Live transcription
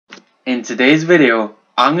In today's video,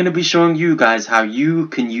 I'm going to be showing you guys how you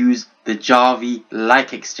can use the Jarvee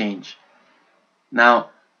like exchange. Now,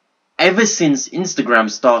 ever since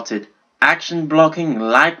Instagram started action blocking,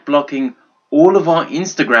 like blocking all of our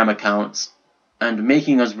Instagram accounts and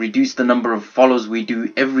making us reduce the number of follows we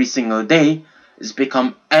do every single day, it's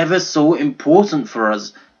become ever so important for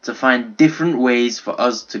us to find different ways for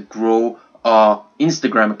us to grow our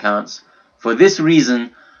Instagram accounts. For this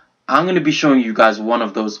reason, I'm going to be showing you guys one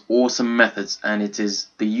of those awesome methods, and it is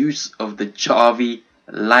the use of the Jarvee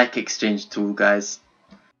like exchange tool, guys.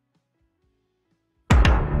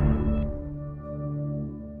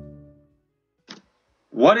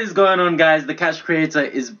 What is going on, guys? The Cash Kreator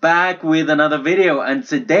is back with another video, and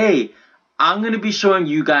today I'm going to be showing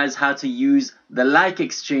you guys how to use the like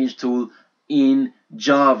exchange tool in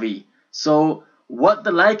Jarvee. So what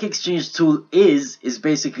the like exchange tool is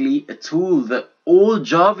basically a tool that all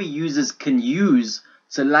Jarvee users can use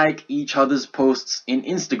to like each other's posts in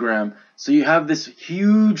Instagram. So you have this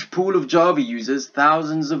huge pool of Jarvee users,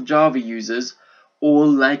 thousands of Jarvee users,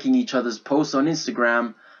 all liking each other's posts on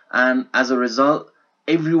Instagram, and as a result,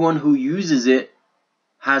 everyone who uses it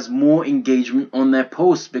has more engagement on their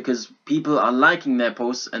posts because people are liking their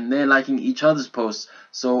posts and they're liking each other's posts.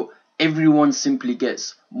 So everyone simply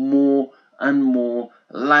gets more and more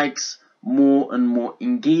likes, more and more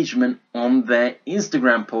engagement on their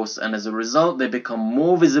Instagram posts, and as a result they become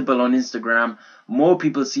more visible on Instagram. More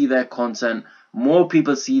people see their content, more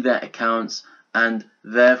people see their accounts, and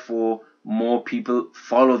therefore more people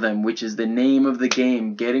follow them, which is the name of the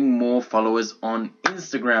game, getting more followers on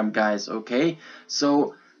Instagram, guys. Okay,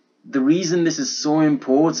 so the reason this is so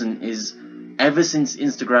important is ever since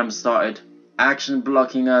Instagram started action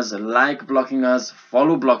blocking us, like blocking us,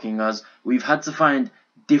 follow blocking us, we've had to find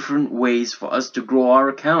different ways for us to grow our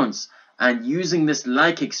accounts, and using this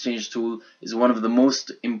like exchange tool is one of the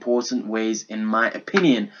most important ways in my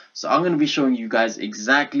opinion. So I'm going to be showing you guys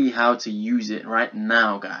exactly how to use it right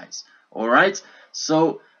now, guys. Alright,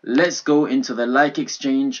 so let's go into the like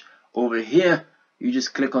exchange. Over here you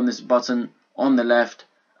just click on this button on the left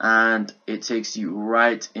and it takes you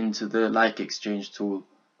right into the like exchange tool.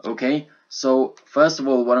 Okay, so first of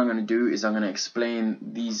all what I'm going to do is I'm going to explain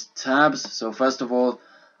these tabs. So first of all,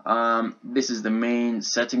 this is the main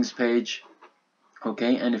settings page.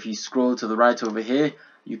 Okay, and if you scroll to the right over here,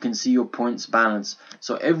 you can see your points balance.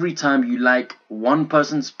 So every time you like one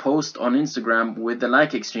person's post on Instagram with the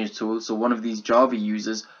like exchange tool, so one of these Jarvee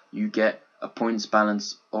users, you get a points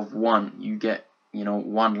balance of 1. You get,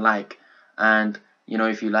 1 like. And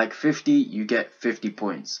if you like 50, you get 50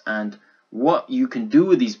 points. And what you can do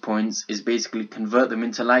with these points is basically convert them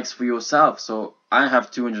into likes for yourself. So I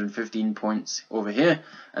have 215 points over here,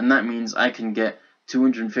 and that means I can get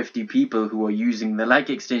 250 people who are using the like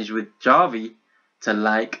exchange with Jarvee to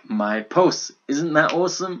like my posts. Isn't that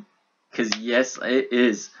awesome? Because yes, it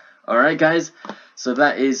is. Alright, guys, so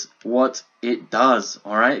that is what it does.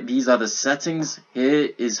 Alright, these are the settings. Here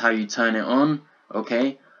is how you turn it on.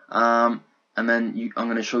 Okay, and then I'm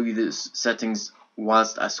going to show you the settings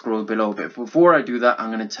whilst I scroll below. But before I do that,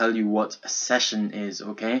 I'm going to tell you what a session is.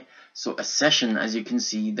 Okay, so a session, as you can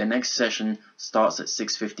see, the next session starts at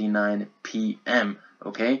 6:59 p.m.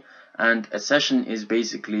 okay, and a session is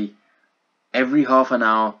basically every half an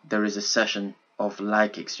hour there is a session of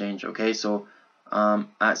like exchange. Okay, so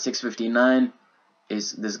at 6:59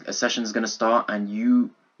 a session is going to start, and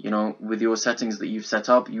you with your settings that you've set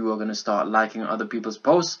up, you are going to start liking other people's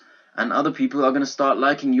posts, and other people are going to start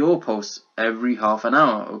liking your posts every half an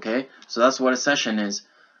hour. Okay, so that's what a session is.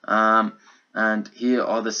 And here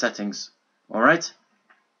are the settings. Alright,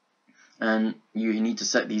 and you need to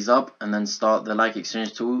set these up and then start the like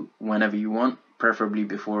exchange tool whenever you want, preferably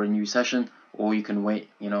before a new session, or you can wait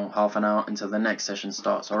half an hour until the next session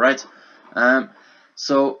starts. Alright,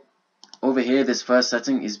 so over here this first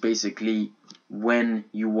setting is basically when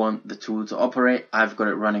you want the tool to operate. I've got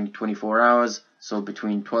it running 24 hours, so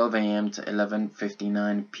between 12 a.m. to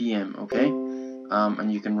 11:59 p.m. okay,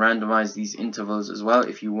 and you can randomize these intervals as well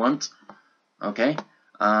if you want. Okay,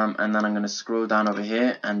 and then I'm going to scroll down over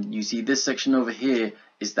here, and you see this section over here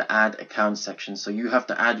is the add accounts section. So you have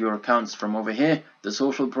to add your accounts from over here, the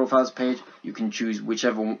social profiles page. You can choose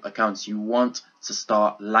whichever accounts you want to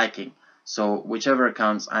start liking. So whichever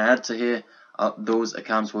accounts I add to here, those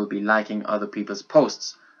accounts will be liking other people's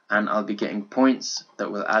posts, and I'll be getting points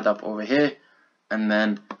that will add up over here, and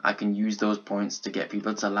then I can use those points to get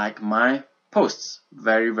people to like my posts.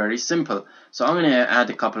 Very, very simple. So I'm going to add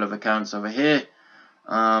a couple of accounts over here,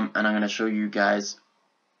 and I'm going to show you guys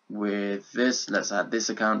with this. Let's add this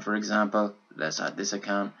account, for example. Let's add this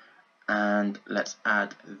account, and let's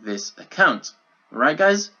add this account. Right,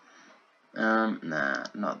 guys? Nah,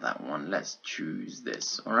 not that one. Let's choose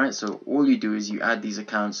this. Alright, so all you do is you add these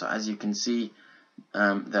accounts. So as you can see,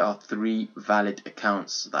 there are 3 valid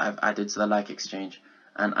accounts that I've added to the like exchange,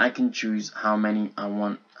 and I can choose how many I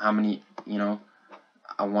want, how many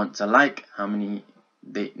I want to like, how many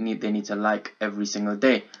they need to like every single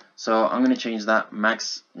day. So I'm going to change that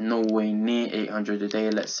max no way near 800 a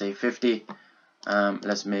day. Let's say 50.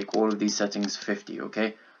 Let's make all of these settings 50.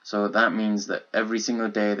 Okay, so that means that every single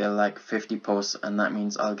day they'll like 50 posts, and that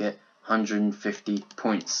means I'll get 150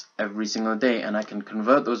 points every single day, and I can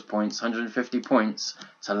convert those points, 150 points,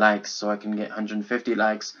 to likes, so I can get 150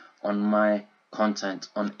 likes on my content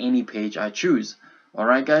on any page I choose.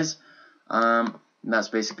 Alright guys, that's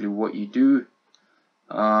basically what you do.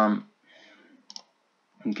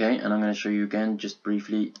 Okay, and I'm going to show you again just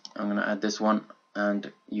briefly. I'm going to add this one,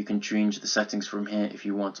 and you can change the settings from here if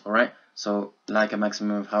you want. Alright, so like a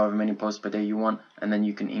maximum of however many posts per day you want, and then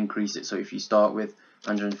you can increase it. So if you start with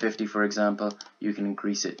 150 for example, you can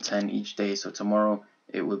increase it 10 each day. So tomorrow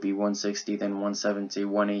it will be 160, then 170,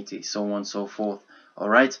 180, so on and so forth.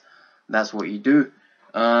 Alright, that's what you do.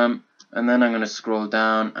 And then I'm going to scroll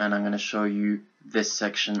down and I'm going to show you this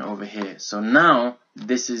section over here. So now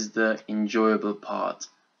this is the enjoyable part.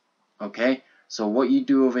 Okay, so what you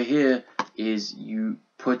do over here is you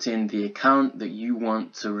put in the account that you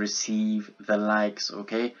want to receive the likes.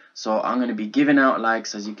 Okay, so I'm going to be giving out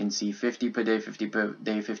likes, as you can see, 50 per day, 50 per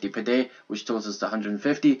day, 50 per day, which totals to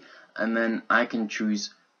 150. And then I can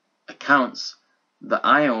choose accounts that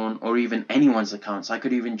I own, or even anyone's accounts. I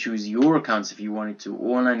could even choose your accounts if you wanted to.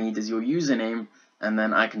 All I need is your username, and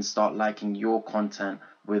then I can start liking your content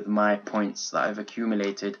with my points that I've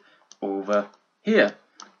accumulated over here.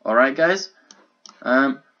 Alright guys,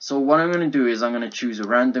 so what I'm going to do is I'm going to choose a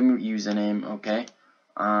random username, okay,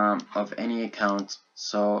 of any account.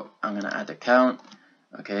 So I'm going to add account.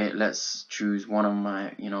 Okay, let's choose one of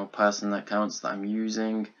my personal accounts that I'm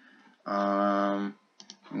using.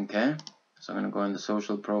 Okay, so I'm going to go in the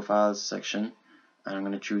social profiles section, and I'm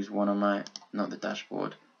going to choose one of my, not the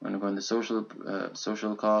dashboard, I'm going to go in the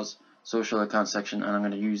social account section, and I'm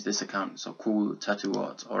going to use this account, so Cool Tattoo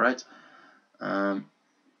Art. Alright,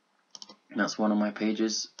 that's one of my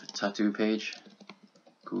pages, tattoo page,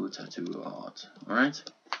 Cool Tattoo Art. Alright,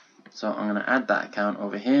 so I'm going to add that account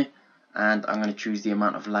over here, and I'm going to choose the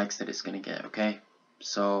amount of likes that it's going to get. Okay,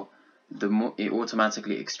 so it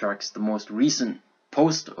automatically extracts the most recent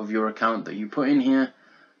post of your account that you put in here,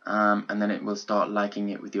 and then it will start liking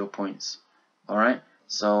it with your points. Alright,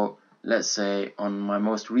 so let's say on my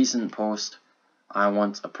most recent post I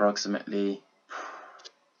want approximately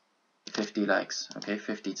 50 likes. Okay,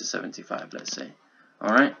 50 to 75, let's say.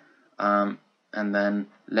 Alright, and then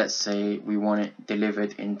let's say we want it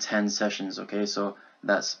delivered in 10 sessions. Okay, so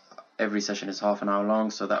that's every session is half an hour long,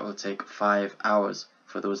 so that will take 5 hours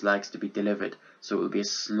for those likes to be delivered. So it will be a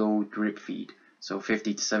slow drip feed. So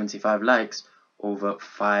 50 to 75 likes over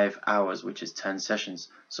 5 hours, which is 10 sessions.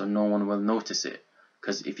 So no one will notice it,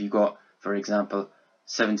 because if you got, for example,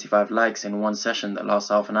 75 likes in one session that lasts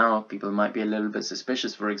half an hour, people might be a little bit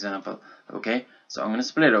suspicious, for example. Okay, so I'm going to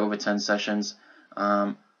split it over 10 sessions,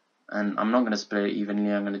 and I'm not going to split it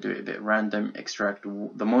evenly. I'm going to do it a bit random, extract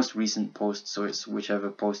the most recent post, so it's whichever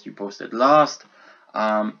post you posted last,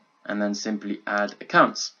 and then simply add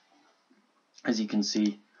accounts. As you can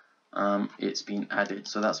see, it's been added.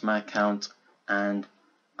 So that's my account, and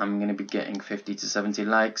I'm going to be getting 50 to 70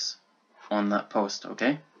 likes on that post.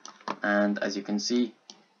 Okay, and as you can see,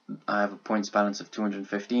 I have a points balance of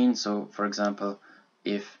 215. So for example,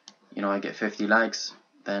 if I get 50 likes,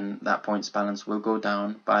 then that points balance will go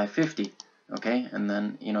down by 50. Okay, and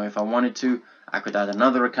then if I wanted to, I could add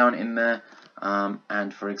another account in there,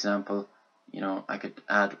 and for example, I could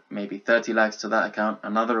add maybe 30 likes to that account,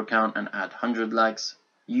 another account, and add 100 likes.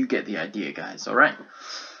 You get the idea, guys. Alright,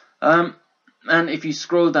 and if you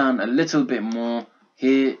scroll down a little bit more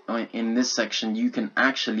here in this section, you can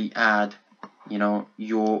actually add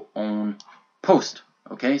your own post.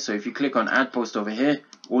 Okay, so if you click on add post over here,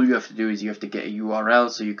 all you have to do is you have to get a URL,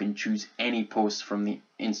 so you can choose any post from the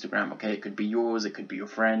Instagram. Okay, it could be yours, it could be your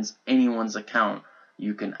friends, anyone's account.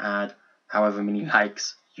 You can add however many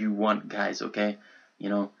likes you want, guys. Okay,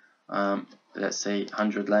 let's say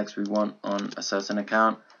 100 likes we want on a certain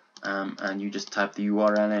account, and you just type the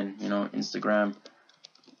URL in, Instagram,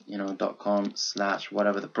 .com/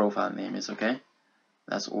 whatever the profile name is. Okay,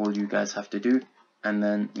 that's all you guys have to do, and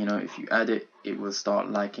then if you add it, it will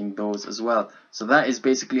start liking those as well. So that is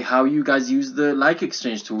basically how you guys use the like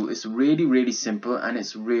exchange tool. It's really simple, and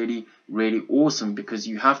it's really awesome, because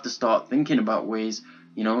you have to start thinking about ways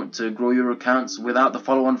to grow your accounts without the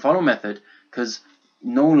follow on follow method, because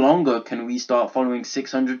no longer can we start following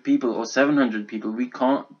 600 people or 700 people. We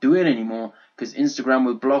can't do it anymore because Instagram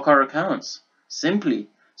will block our accounts, simply.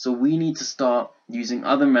 So we need to start using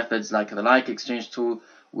other methods like the like exchange tool,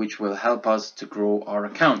 which will help us to grow our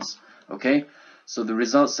accounts. Okay, so the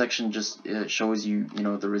results section just shows you,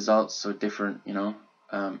 the results. So different,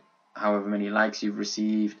 however many likes you've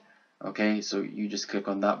received. Okay, so you just click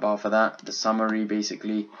on that bar for that. The summary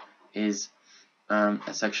basically is a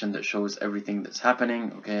section that shows everything that's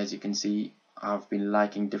happening. Okay, as you can see, I've been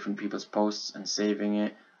liking different people's posts and saving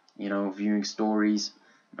it, viewing stories.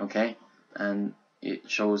 Okay, and it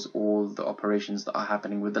shows all the operations that are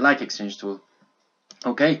happening with the like exchange tool.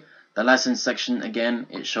 Okay, the license section, again,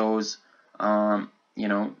 it shows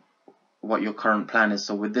what your current plan is.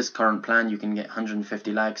 So with this current plan, you can get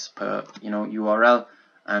 150 likes per URL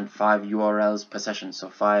and 5 URLs per session, so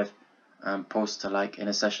 5 posts to like in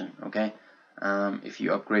a session. Okay, if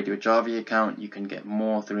you upgrade your Jarvee account, you can get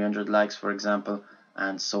more, 300 likes for example,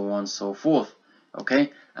 and so on and so forth.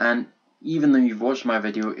 Okay, and even though you've watched my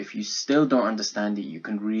video, if you still don't understand it, you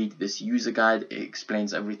can read this user guide. It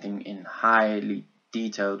explains everything in highly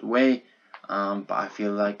detailed way, but I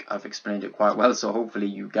feel like I've explained it quite well, so hopefully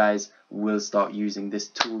you guys will start using this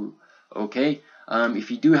tool. Okay,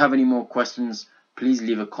 if you do have any more questions, please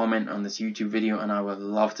leave a comment on this YouTube video and I would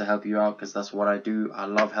love to help you out, because that's what I do. I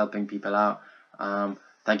love helping people out.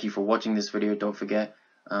 Thank you for watching this video. Don't forget,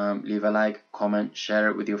 leave a like, comment, share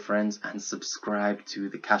it with your friends, and subscribe to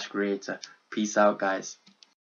the Cash Kreator. Peace out, guys.